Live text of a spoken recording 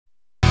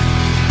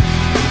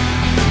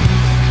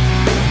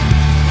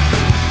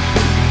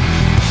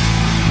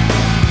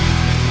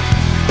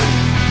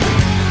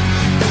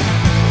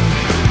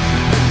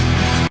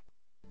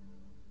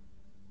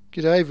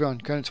G'day everyone,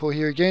 Granitor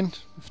here again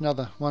with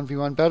another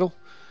 1v1 battle,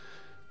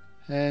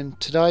 and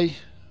today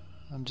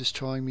I'm just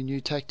trying my new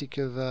tactic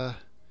of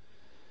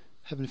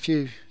having a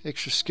few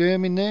extra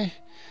skirm in there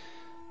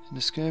in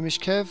the skirmish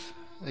cav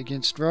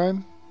against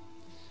Rome,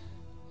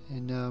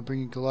 and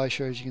bringing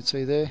Granitor, as you can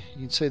see there.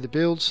 You can see the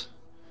builds.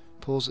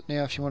 Pause it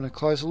now if you want a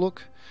closer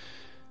look.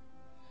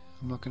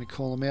 I'm not going to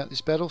call them out this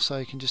battle, so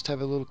you can just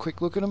have a little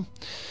quick look at them.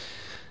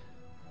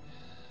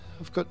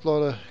 I've got a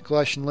lot of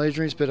Galatian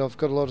legionaries, but I've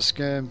got a lot of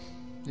skirm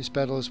this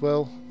battle as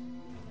well.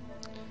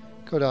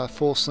 Got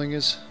 4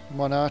 slingers and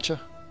 1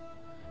 archer.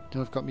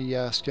 Then I've got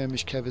my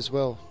skirmish cav as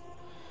well,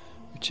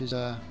 which is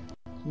a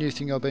new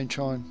thing I've been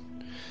trying.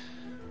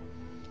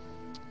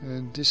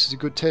 And this is a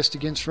good test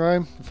against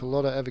Rome with a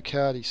lot of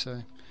avocati,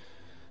 so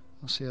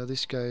we'll see how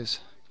this goes.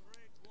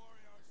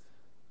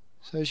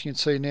 So as you can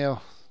see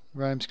now,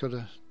 Rome's got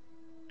a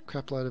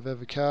crap load of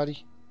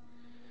avocati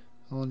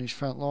along his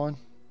front line,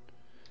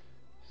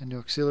 and the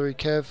auxiliary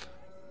cav,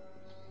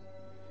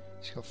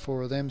 he's got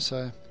 4 of them,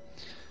 so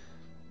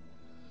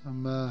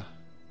I'm going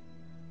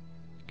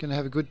to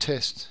have a good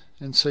test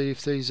and see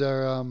if these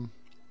are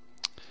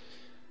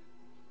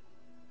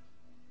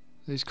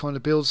these kind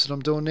of builds that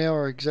I'm doing now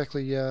are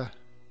exactly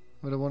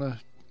what I want to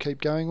keep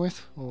going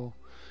with, or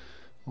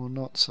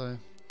not. So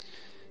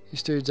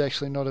this dude's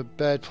actually not a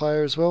bad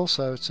player as well,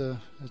 so it's a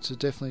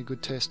definitely a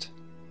good test.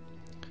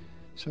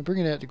 So I'm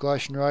bringing out the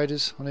Galatian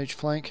raiders on each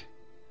flank,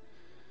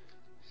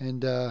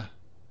 and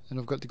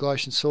I've got the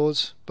Galatian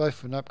swords,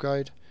 both with an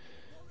upgrade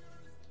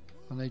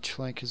on each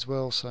flank as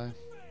well. So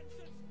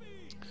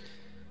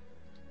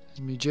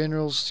and my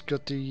generals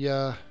got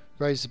the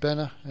raise the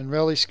banner and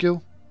rally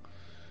skill,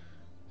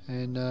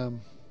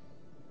 and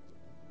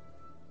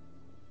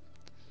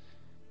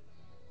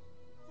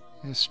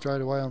yeah, straight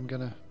away I'm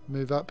going to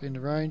move up into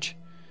range.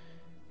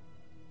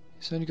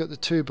 It's only got the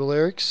 2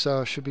 Balearics,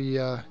 so I should be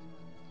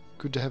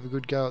good to have a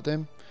good go at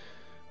them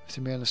with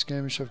the amount of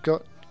skirmish I've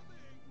got.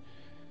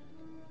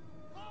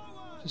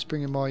 Just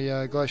bringing my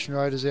Galatian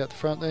raiders out the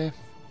front there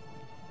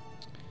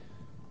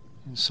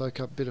and soak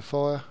up a bit of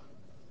fire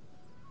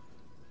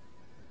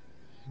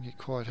and get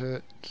quite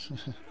hurt.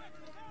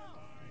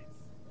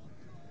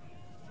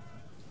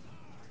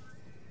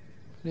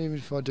 But even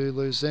if I do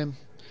lose them,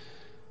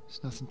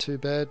 it's nothing too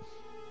bad.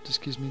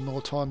 Just gives me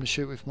more time to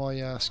shoot with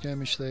my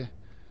skirmish there.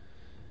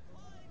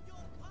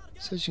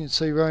 So as you can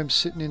see, Rome's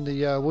sitting in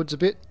the woods a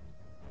bit,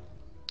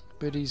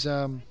 but he's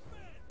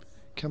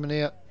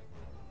coming out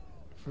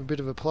for a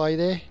bit of a play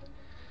there.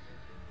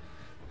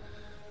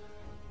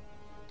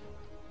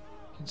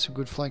 Getting some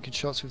good flanking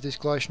shots with this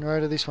Galatian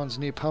raider. This one's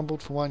near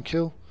pummeled for 1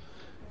 kill,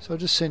 so I'll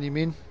just send him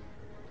in,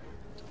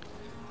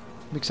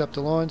 mix up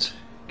the lines,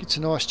 gets a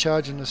nice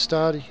charge in the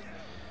start. He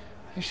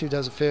actually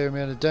does a fair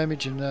amount of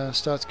damage and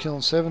starts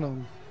killing 7 of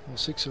them, or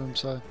 6 of them,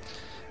 so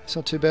it's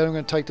not too bad. I'm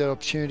going to take that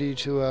opportunity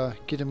to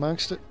get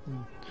amongst it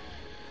and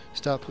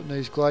start putting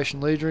these Galatian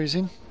legionaries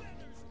in.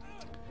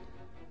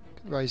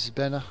 Raise his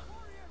banner.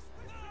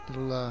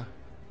 It'll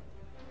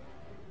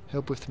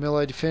help with the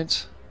melee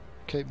defence,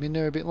 keep him in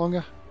there a bit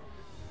longer.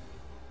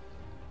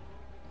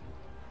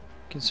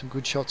 Get some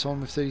good shots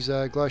on with these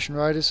Galatian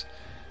raiders.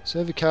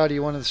 So avocati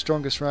are one of the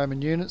strongest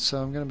Roman units,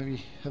 so I'm going to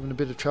be having a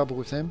bit of trouble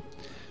with them.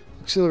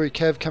 Auxiliary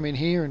cav come in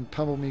here and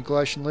pummel me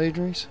Galatian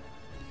legionaries.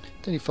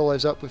 Then he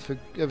follows up with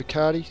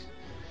avocati,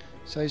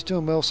 so he's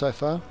doing well so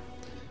far.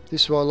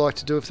 This is what I like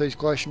to do with these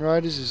Galatian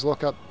raiders, is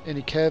lock up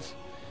any cav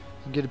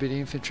and get a bit of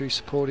infantry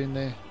support in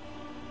there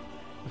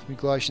with my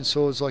Galatian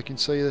swords, like you can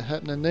see that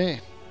happening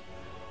there.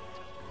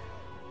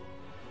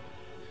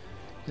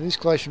 And this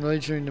Galatian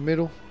legionary in the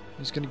middle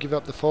is going to give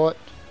up the fight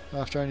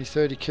after only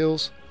 30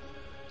 kills,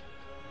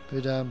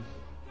 but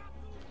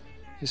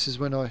this is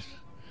when I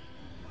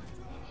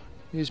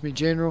use my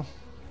general,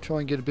 try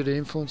and get a bit of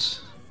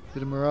influence, a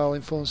bit of morale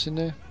influence in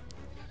there.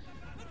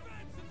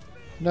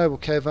 Noble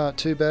cav aren't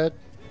too bad,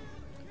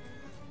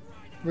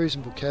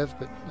 reasonable cav,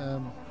 but I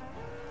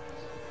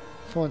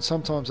find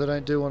sometimes they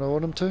don't do what I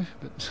want them to,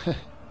 but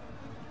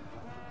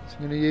so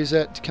I'm going to use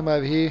that to come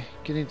over here,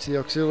 get into the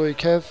auxiliary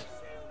cav,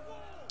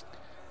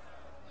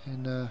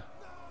 and have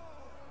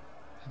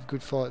a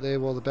good fight there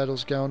while the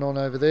battle's going on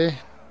over there.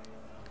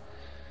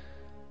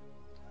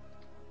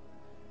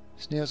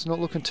 So now it's not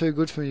looking too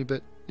good for me,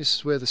 but this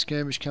is where the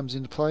skirmish comes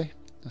into play.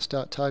 I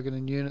start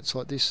targeting units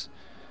like this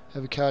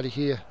avocati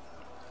here,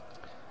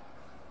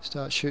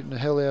 start shooting the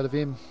hell out of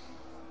him,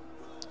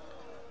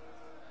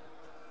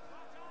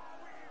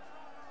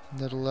 and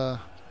that'll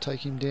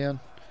take him down,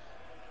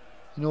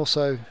 and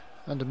also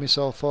under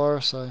missile fire,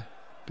 so a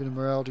bit of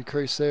morale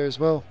decrease there as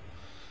well.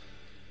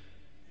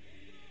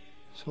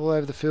 So all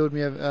over the field we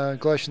have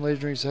Galatian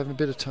legionaries having a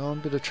bit of time,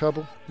 bit of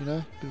trouble, you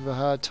know, bit of a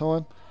hard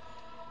time.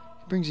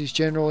 He brings his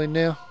general in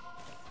now.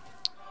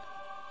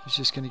 He's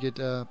just going to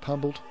get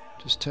pummeled.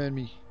 Just turn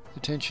me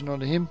attention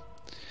onto him,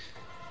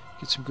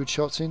 get some good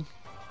shots in.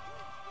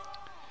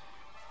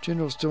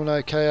 General's doing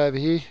okay over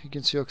here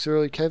against the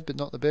auxiliary cav, but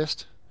not the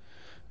best.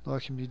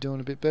 Like him to be doing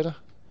a bit better.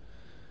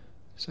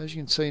 So as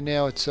you can see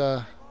now, it's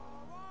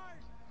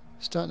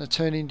starting to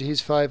turn into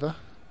his favour,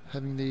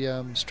 having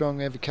the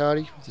strong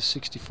avocado with the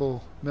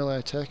 64 melee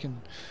attack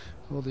and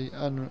all the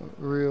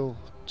unreal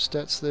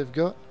stats they've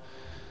got.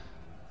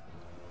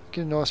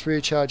 Get a nice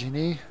rear charge in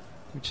here,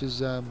 which is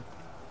going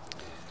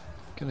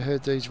to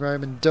hurt these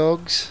Roman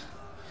dogs.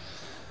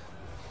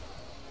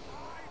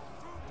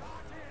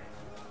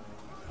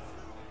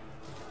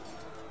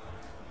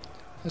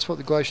 That's what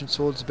the Glacian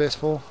Sword is best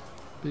for.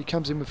 But he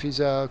comes in with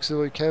his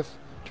auxiliary cav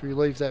to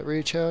relieve that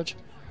rear charge.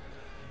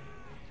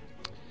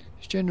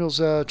 His general's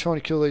trying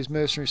to kill these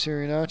mercenary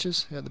Syrian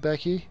archers out the back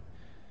here.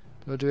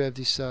 But I do have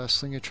this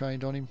slinger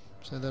trained on him,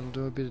 so that'll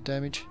do a bit of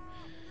damage.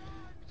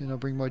 Then I'll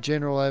bring my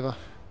general over,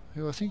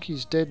 who I think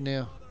he's dead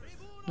now.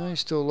 No, he's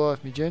still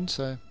alive, my gen,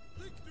 so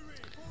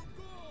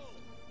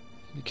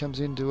he comes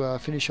in to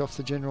finish off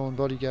the general and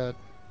bodyguard.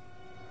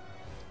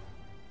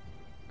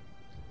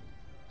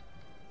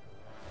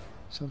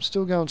 So I'm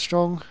still going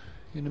strong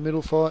in the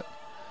middle fight.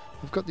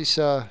 I've got this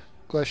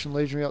Glacian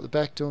Legionary up the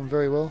back doing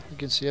very well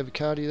against the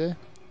avocado there.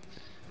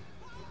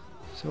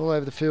 So all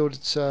over the field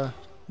it's not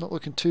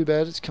looking too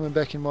bad, it's coming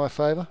back in my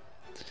favour.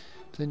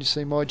 Then you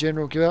see my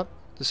general give up,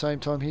 at the same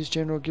time his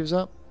general gives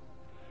up.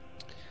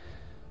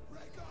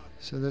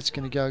 So that's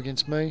going to go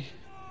against me.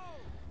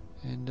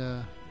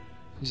 And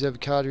his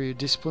avocado are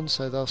disciplined,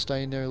 so they'll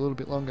stay in there a little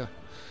bit longer.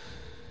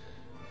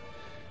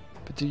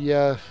 But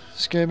the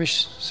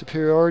skirmish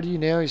superiority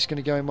now is going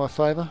to go in my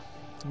favour.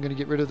 I'm going to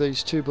get rid of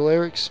these two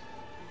Balearics.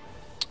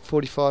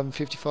 45 and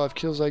 55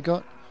 kills they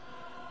got.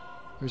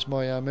 Whereas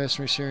my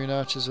mercenary Syrian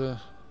archers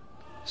are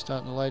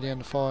starting to lay down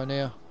the fire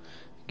now.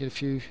 Get a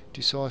few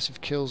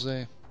decisive kills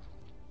there.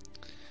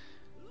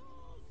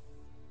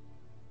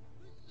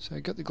 So I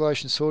got the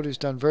Glacian Sword, who's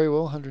done very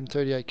well.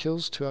 138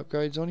 kills, 2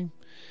 upgrades on him.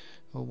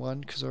 Or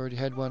 1, because I already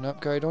had 1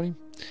 upgrade on him.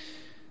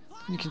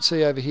 And you can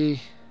see over here,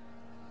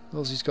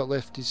 all he's got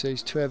left is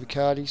these 2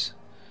 avocados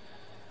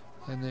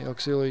and the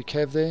auxiliary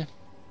cav there,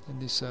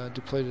 and this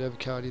depleted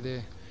avocado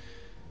there.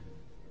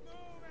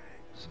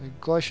 So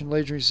Glacian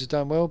Legionaries has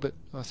done well, but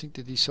I think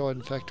the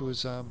deciding factor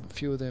was a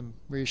few of them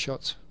rear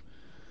shots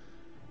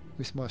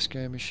with my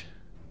skirmish.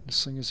 The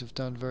slingers have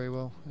done very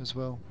well as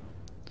well.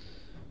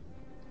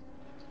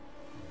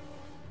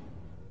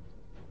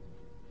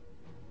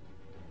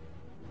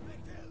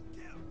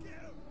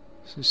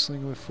 So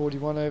slinger with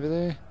 41 over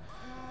there.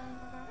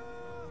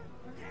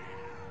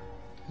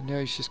 And now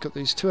he's just got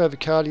these 2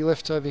 avocado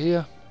left over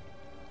here.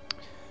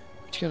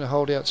 He's going to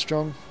hold out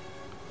strong.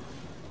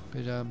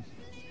 But in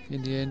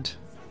the end,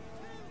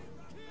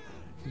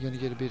 you're going to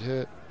get a bit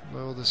hurt by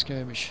all the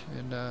skirmish.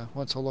 And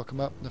once I lock them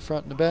up in the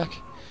front and the back,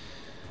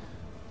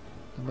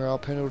 the morale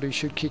penalty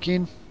should kick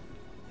in.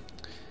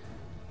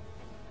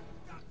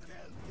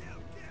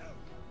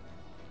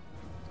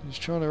 He's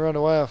trying to run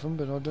away off them,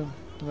 but I don't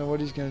know what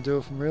he's going to do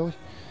with them really.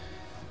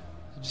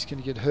 They're just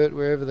going to get hurt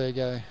wherever they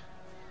go.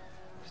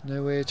 There's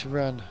nowhere to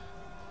run.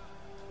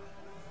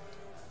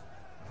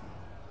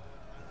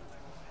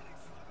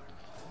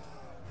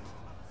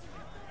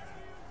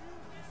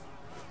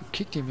 He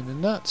kicked him in the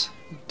nuts.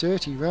 You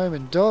dirty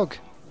Roman dog.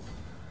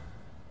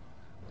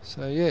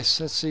 So yes,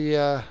 that's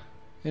the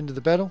end of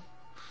the battle.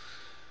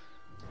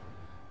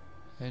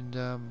 And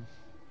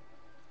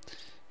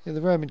yeah,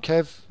 the Roman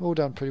cav all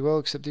done pretty well,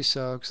 except this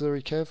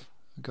auxiliary cav.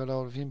 I got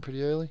hold of him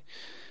pretty early.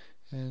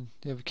 And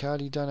the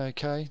avocado done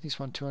okay. This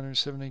one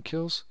 217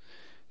 kills.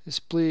 The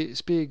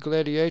spear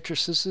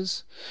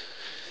gladiatresses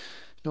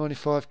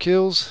 95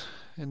 kills.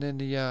 And then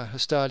the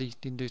Hastati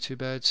didn't do too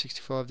bad,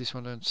 65. This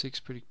one done 6,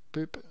 pretty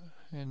boop.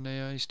 And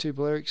his 2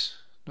 Balearics,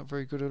 not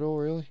very good at all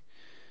really,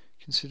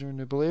 considering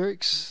the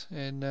Balearics.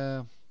 And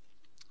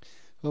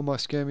well, my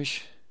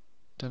skirmish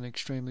done an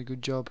extremely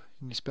good job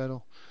in this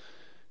battle,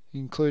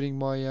 including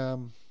my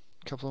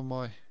couple of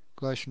my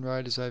Glacian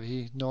Raiders over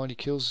here. 90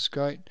 kills is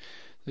great.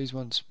 These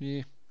ones,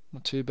 yeah,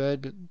 not too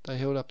bad, but they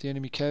held up the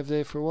enemy cav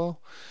there for a while.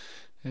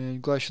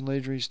 And Glacian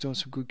Legionary is doing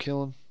some good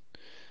killing.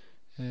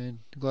 And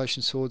the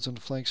Glacian Swords on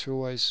the flanks are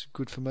always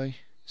good for me.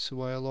 It's the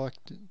way I like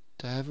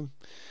to have them.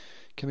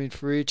 Come in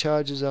for rear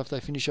charges after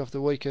they finish off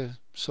the weaker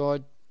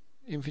side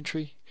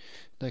infantry.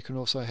 They can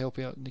also help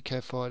out in the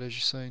cav fight, as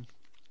you've seen.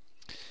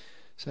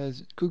 So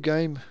it's a good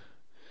game.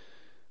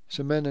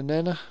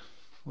 Somanana909,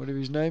 whatever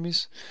his name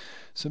is.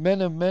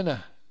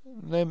 Somanama909.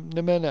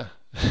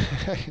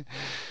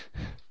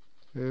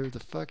 Wherever the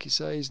fuck you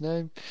say his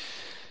name.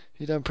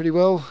 He done pretty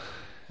well.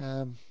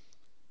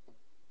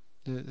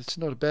 It's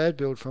not a bad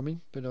build from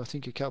him, but I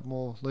think a couple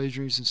more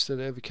legionaries instead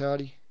of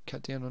avocado.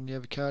 Cut down on the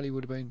avocado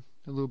would have been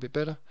a little bit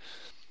better.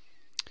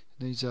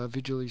 These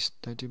vigiles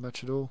don't do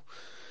much at all.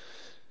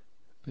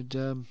 But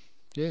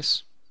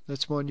yes,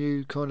 that's my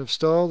new kind of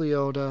style, the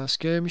old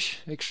skirmish,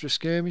 extra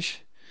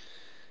skirmish.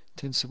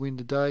 Tends to win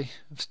the day.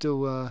 I'm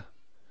still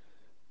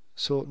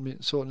sorting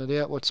it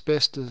out, what's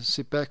best, to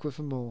sit back with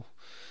them or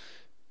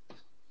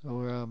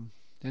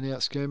an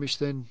out skirmish,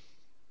 then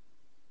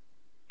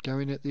go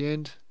in at the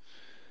end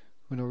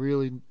when I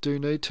really do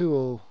need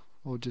to,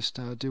 or just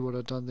do what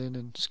I've done then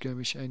and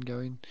skirmish and go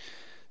in.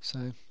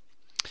 So,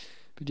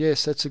 but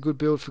yes, that's a good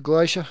build for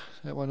Glacier.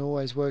 That one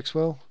always works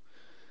well.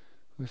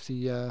 with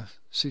the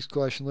 6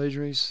 Galatian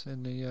legionaries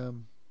and the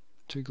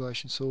 2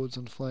 Galatian swords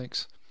on the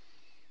flanks,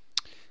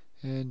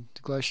 and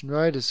the Galatian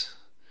raiders.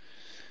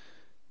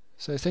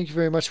 So thank you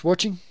very much for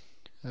watching.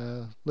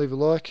 Leave a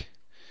like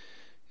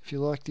if you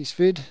like this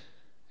vid,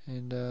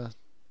 and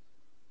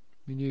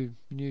my new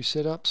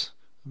setups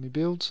and my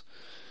builds,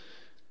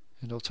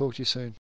 and I'll talk to you soon.